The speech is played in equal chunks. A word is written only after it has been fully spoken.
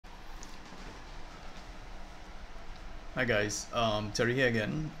Hi guys, Terry here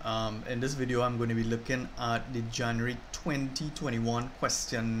again. In this video I'm going to be looking at the January 2021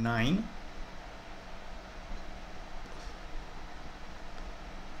 question 9.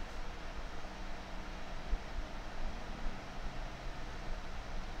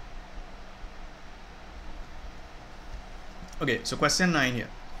 Okay, so question 9 here.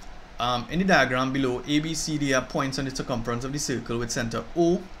 In the diagram below, ABCD are points on the circumference of the circle with center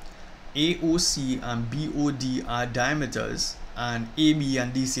O. AOC and BOD are diameters, and AB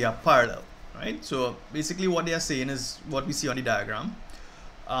and DC are parallel, right? So basically what they are saying is what we see on the diagram.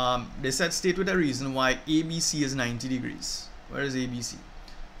 They said state with a reason why ABC is 90 degrees. Where is ABC?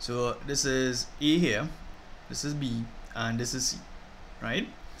 So this is A here, this is B, and this is C, right?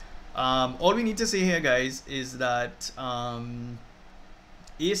 All we need to say here, guys, is that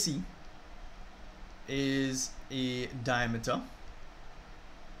AC is a diameter.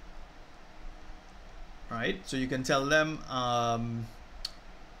 Right, so you can tell them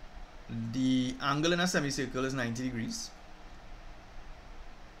the angle in a semicircle is 90 degrees.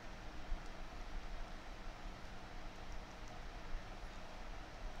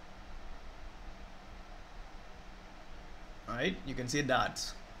 Right, you can say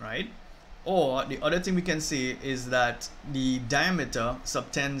that, right? Or the other thing we can say is that the diameter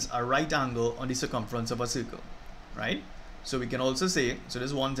subtends a right angle on the circumference of a circle, right? So we can also say, so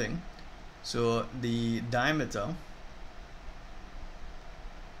there's one thing. So the diameter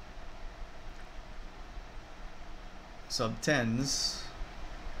subtends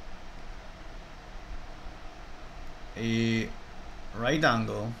a right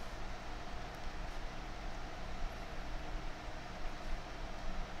angle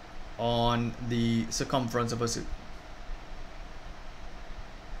on the circumference of a circle.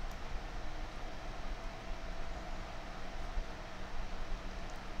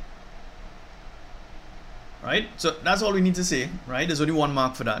 Right, so that's all we need to say, right? There's only one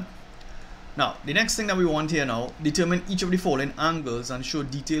mark for that. Now, the next thing that we want here now, determine each of the following angles and show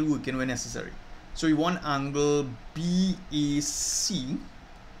detailed working where necessary. So we want angle BAC,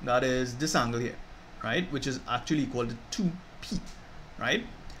 that is this angle here, right? Which is actually equal to 2P, right?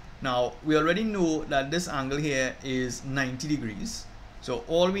 Now, we already know that this angle here is 90 degrees. So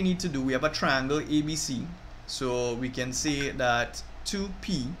all we need to do, we have a triangle ABC. So we can say that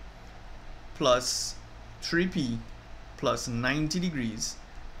 2P plus 3P plus 90 degrees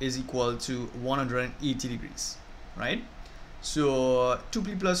is equal to 180 degrees, right? So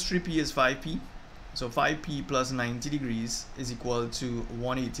 2P plus 3P is 5P. So 5P plus 90 degrees is equal to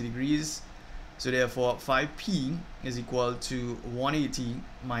 180 degrees. So therefore 5P is equal to 180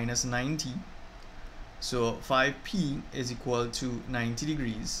 minus 90. So 5P is equal to 90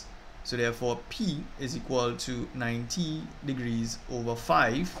 degrees. So therefore P is equal to 90 degrees over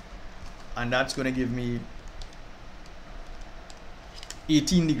 5. And that's going to give me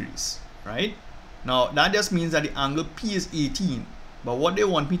 18 degrees, right? Now that just means that the angle P is 18, but what they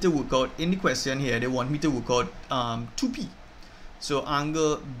want me to work out in the question here, they want me to work out 2P. So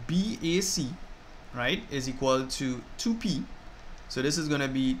angle BAC, right, is equal to 2P. So this is going to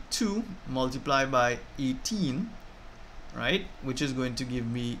be 2 multiplied by 18, right, which is going to give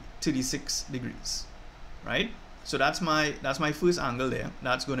me 36 degrees, right? So that's my first angle there.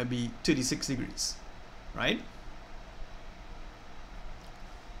 That's going to be 36 degrees, right?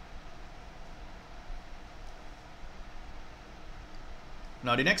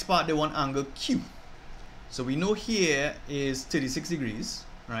 Now the next part, they want angle Q. So we know here is 36 degrees,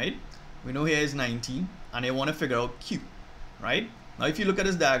 right? We know here is 90, and they want to figure out Q, right? Now if you look at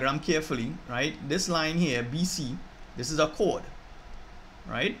this diagram carefully, right, this line here, BC, this is a chord,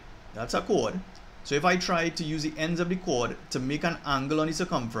 right? That's a chord. So if I try to use the ends of the chord to make an angle on the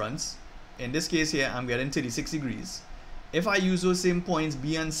circumference, in this case here, I'm getting 36 degrees. If I use those same points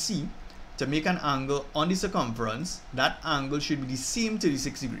B and C to make an angle on the circumference, that angle should be the same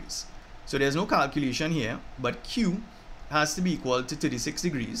 36 degrees. So there's no calculation here, but Q has to be equal to 36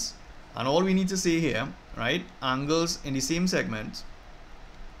 degrees. And all we need to say here, right, angles in the same segment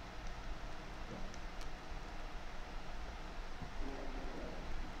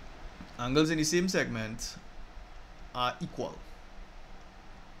are equal,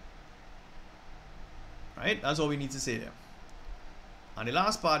 right? That's all we need to say there. And the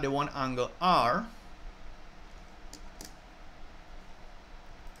last part, they want angle R.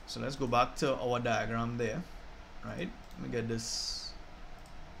 So let's go back to our diagram there, right? Let me get this.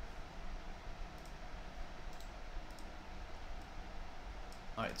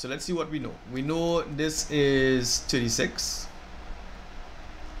 All right, so let's see what we know. We know this is 36.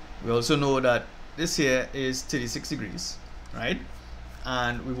 We also know that this here is 36 degrees, right?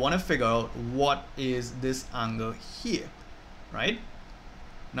 and we want to figure out what is this angle here, right?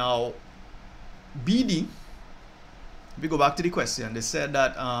 Now, BD, if we go back to the question, they said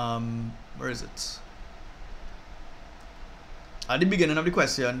that, where is it? At the beginning of the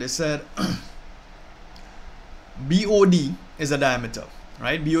question, they said BOD is a diameter,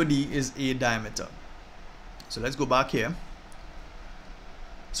 right? BOD is a diameter. So let's go back here.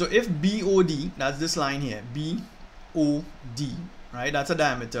 So if BOD, that's this line here, BOD, right? That's a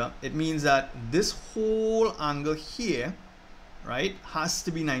diameter. It means that this whole angle here, right, has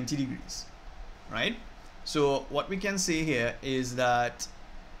to be 90 degrees, right? So what we can say here is that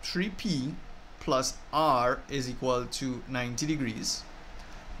 3P plus R is equal to 90 degrees.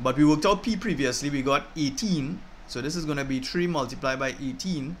 But we worked out P previously, we got 18. So this is going to be 3 multiplied by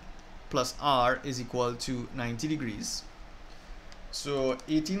 18 plus R is equal to 90 degrees. So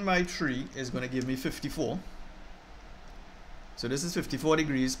 18 by 3 is going to give me 54. So this is 54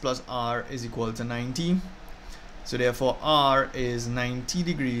 degrees plus R is equal to 90. So therefore R is 90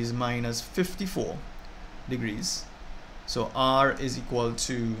 degrees minus 54 degrees. So R is equal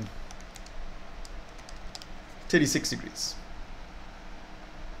to 36 degrees.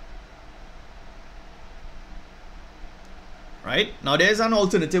 Right? Now there's an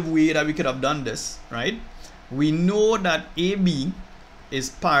alternative way that we could have done this, right? We know that AB is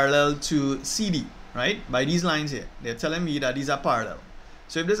parallel to CD, right? By these lines here, they're telling me that these are parallel.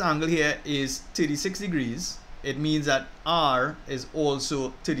 So if this angle here is 36 degrees, it means that R is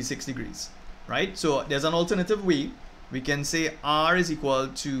also 36 degrees, right? So there's an alternative way. We can say R is equal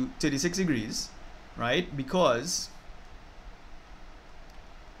to 36 degrees, right? Because,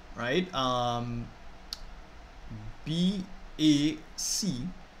 right, BAC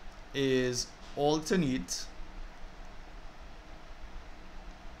is alternate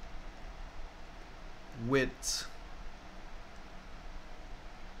with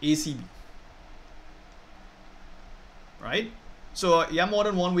ACB, right? So yeah, more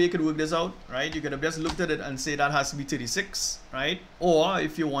than one way you could work this out, right? You could have just looked at it and say that has to be 36, right? Or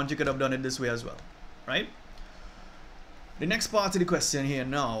if you want, you could have done it this way as well, right? The next part of the question here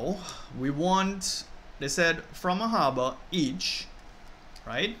now, we want, they said from a harbor H,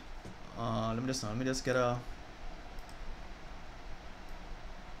 right? Let me just get a,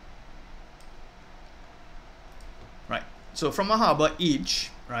 right? So from a harbor H,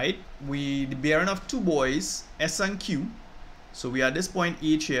 right? The bearing of two buoys, S and Q. So we are at this point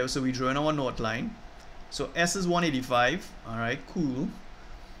H here, so we draw in our north line. So S is 185, all right, cool.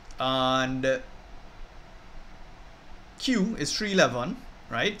 And Q is 311,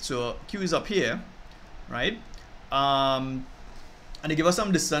 right? So Q is up here, right? And they give us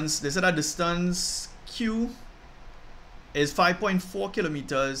some distance. They said that distance Q is 5.4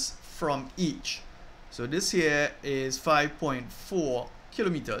 kilometers from H. So this here is 5.4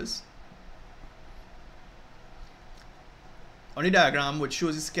 kilometers. On the diagram, which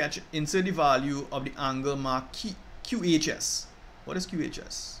shows the sketch, insert the value of the angle marked QHS. What is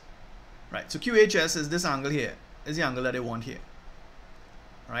QHS? Right, so QHS is this angle here, is the angle that they want here,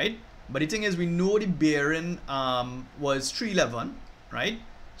 right? But the thing is, we know the bearing was 311, right?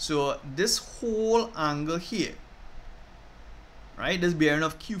 So this whole angle here, right, this bearing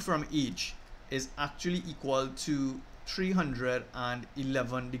of Q from H is actually equal to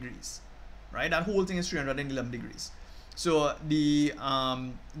 311 degrees, right? That whole thing is 311 degrees. So the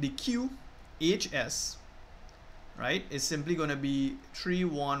QHS, right, is simply going to be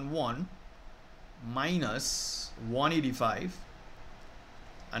 311 minus 185,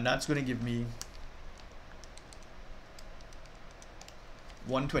 and that's going to give me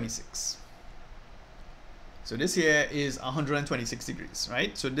 126. So this here is 126 degrees,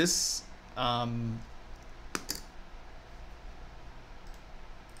 right? So this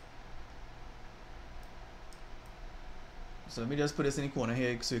so let me just put this in the corner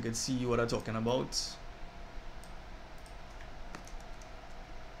here so you can see what I'm talking about.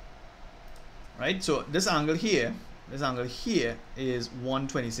 Right, so this angle here is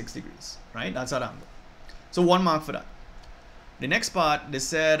 126 degrees, right? That's that angle. So 1 mark for that. The next part, they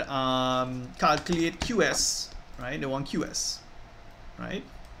said calculate QS, right? They want QS, right?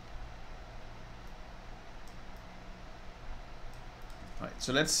 Right,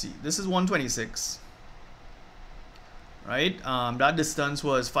 so let's see. This is 126. Right, that distance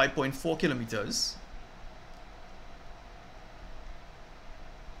was 5.4 kilometers,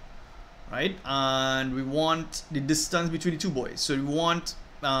 right? And we want the distance between the two buoys, so we want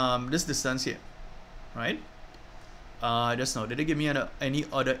this distance here, right? Just now, did they give me any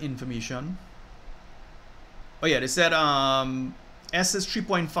other information? Oh yeah, they said S is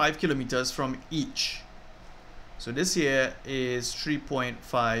 3.5 kilometers from each. So this here is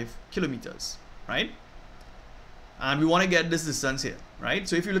 3.5 kilometers, right? And we want to get this distance here, right?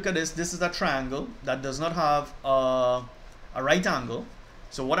 So if you look at this is a triangle that does not have a right angle.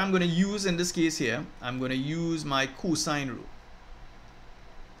 So what I'm going to use in this case here, I'm going to use my cosine rule.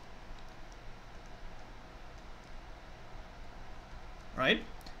 Right?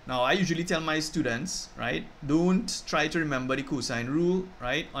 Now I usually tell my students, right, don't try to remember the cosine rule,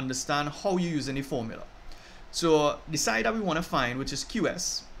 right? Understand how you're using the formula. So the side that we want to find, which is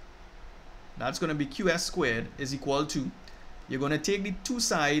QS, that's going to be QS squared is equal to, you're going to take the two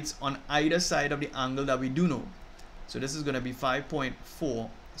sides on either side of the angle that we do know. So this is going to be 5.4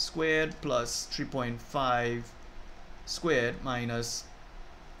 squared plus 3.5 squared minus,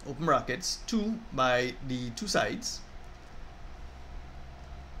 open brackets, 2 by the two sides.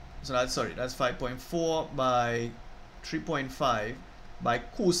 So that's 5.4 by 3.5 by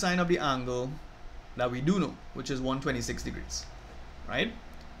cosine of the angle that we do know, which is 126 degrees, right?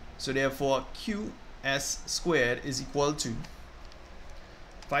 So therefore QS squared is equal to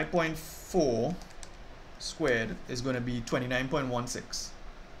 5.4 squared is going to be 29.16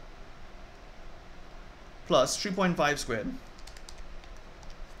 plus 3.5 squared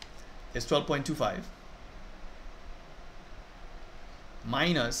is 12.25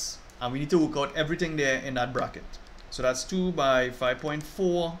 minus, and we need to work out everything there in that bracket. So that's 2 by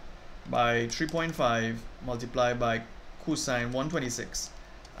 5.4 by 3.5 multiplied by cosine 126,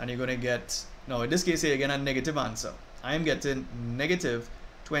 and you're going to get, now in this case here again, a negative answer. I am getting negative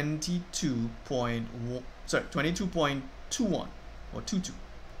 22.21 or 22,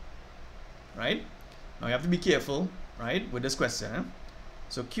 right? Now you have to be careful, right, with this question.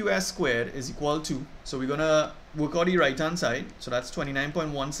 So QS squared is equal to, so we're going to work out the right hand side. So that's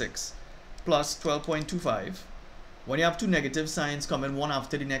 29.16 plus 12.25. When you have two negative signs coming one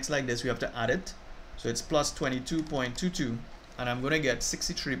after the next like this, we have to add it. So it's plus 22.22, and I'm going to get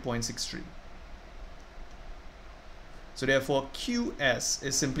 63.63. So therefore QS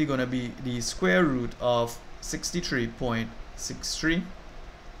is simply going to be the square root of 63.63.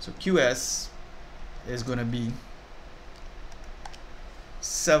 So QS is going to be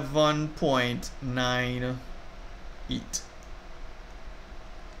 7.98,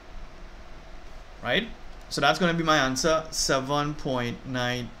 right? So that's going to be my answer,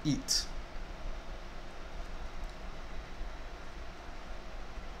 7.98.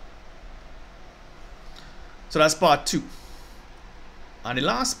 So that's part 2. And the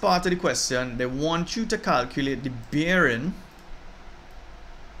last part of the question, they want you to calculate the bearing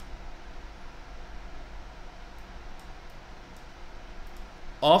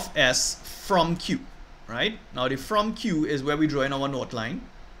of S from Q, right? Now the from Q is where we draw in our north line.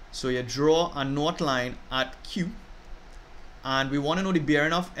 So you draw a north line at Q, and we want to know the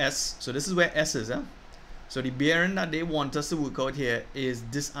bearing of S. So this is where S is, eh? So the bearing that they want us to work out here is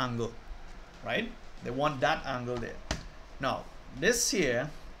this angle, right? They want that angle there. Now this here,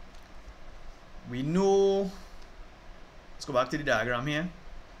 we know, let's go back to the diagram here.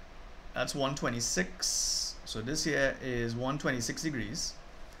 That's 126. So this here is 126 degrees.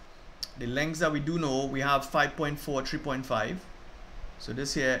 The lengths that we do know, we have 5.4, 3.5. So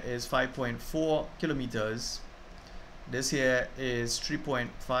this here is 5.4 kilometers. This here is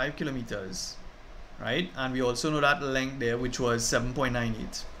 3.5 kilometers, right? And we also know that length there, which was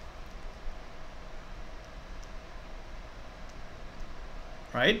 7.98.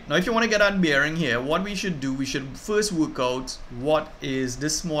 Right? Now if you want to get that bearing here, what we should do, we should first work out what is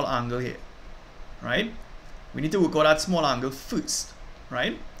this small angle here, right? We need to work out that small angle first,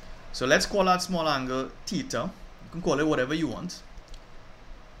 right? So let's call that small angle theta. You can call it whatever you want.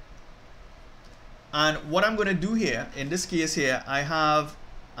 And what I'm going to do here, in this case here, I have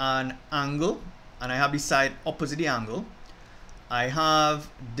an angle and I have the side opposite the angle. I have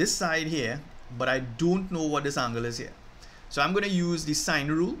this side here, but I don't know what this angle is here. So I'm going to use the sine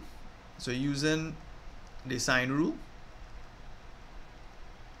rule. So using the sine rule,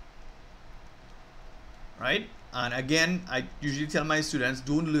 right? And again, I usually tell my students,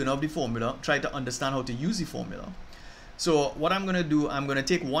 don't learn off the formula, try to understand how to use the formula. So what I'm going to do, I'm going to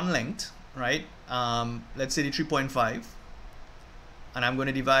take one length, right? Let's say the 3.5, and I'm going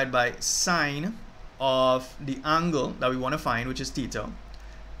to divide by sine of the angle that we want to find, which is theta,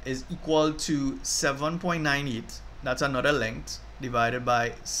 is equal to 7.98. That's another length divided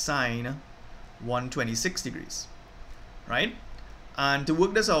by sine 126 degrees, right? And to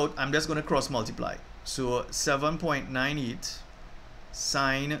work this out, I'm just going to cross multiply. So 7.98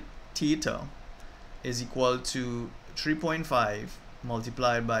 sine theta is equal to 3.5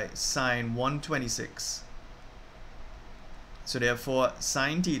 multiplied by sine 126. So therefore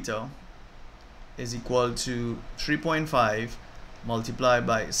sine theta is equal to 3.5 multiplied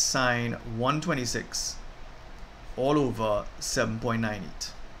by sine 126 all over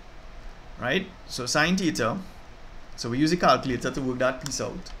 7.98, right? So sine theta, so we use a calculator to work that piece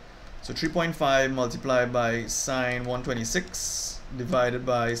out. So 3.5 multiplied by sine 126 divided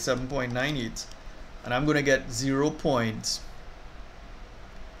by 7.98, and I'm going to get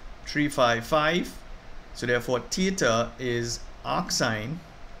 0.355. So therefore theta is arcsine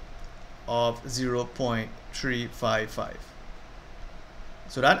of 0.355.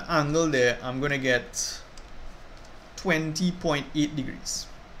 So that angle there, I'm going to get 20.8 degrees,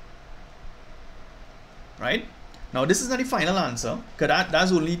 right? Now this is not the final answer, because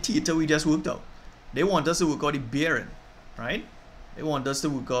that's only theta we just worked out. They want us to work out the bearing, right? They want us to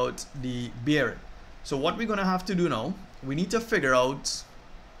work out the bearing. So what we're going to have to do now, we need to figure out,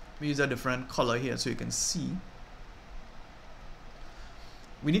 we use a different color here so you can see.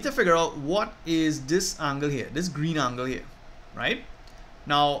 We need to figure out what is this angle here, this green angle here, right?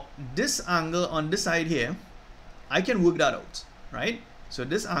 Now this angle on this side here, I can work that out, right? So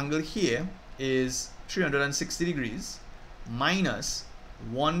this angle here is 360 degrees minus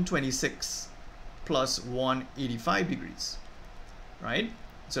 126 plus 185 degrees, right?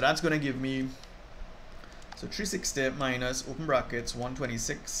 So that's going to give me, so 360 minus open brackets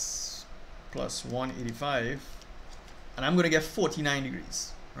 126 plus 185, and I'm going to get 49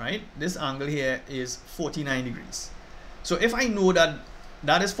 degrees, right? This angle here is 49 degrees. So if I know that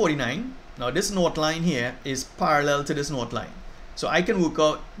that is 49, now this north line here is parallel to this north line. So I can work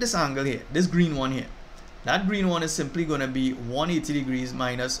out this angle here, this green one here. That green one is simply going to be 180 degrees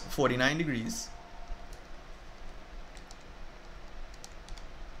minus 49 degrees.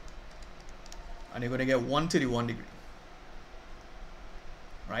 And you're going to get 131 degree,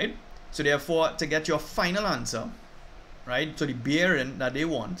 right? So therefore, to get your final answer, right, so the bearing that they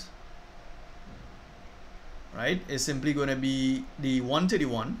want, right, is simply going to be the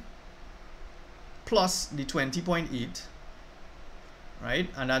 131 plus the 20.8, right,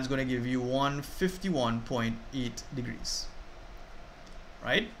 and that's going to give you 151.8 degrees,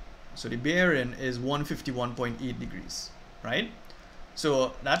 right? So the bearing is 151.8 degrees, right?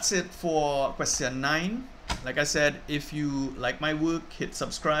 So that's it for question 9. Like I said, if you like my work, hit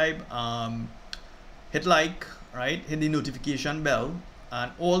subscribe, hit like, right, hit the notification bell,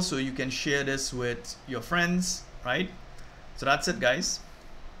 and also you can share this with your friends, right? So that's it, guys.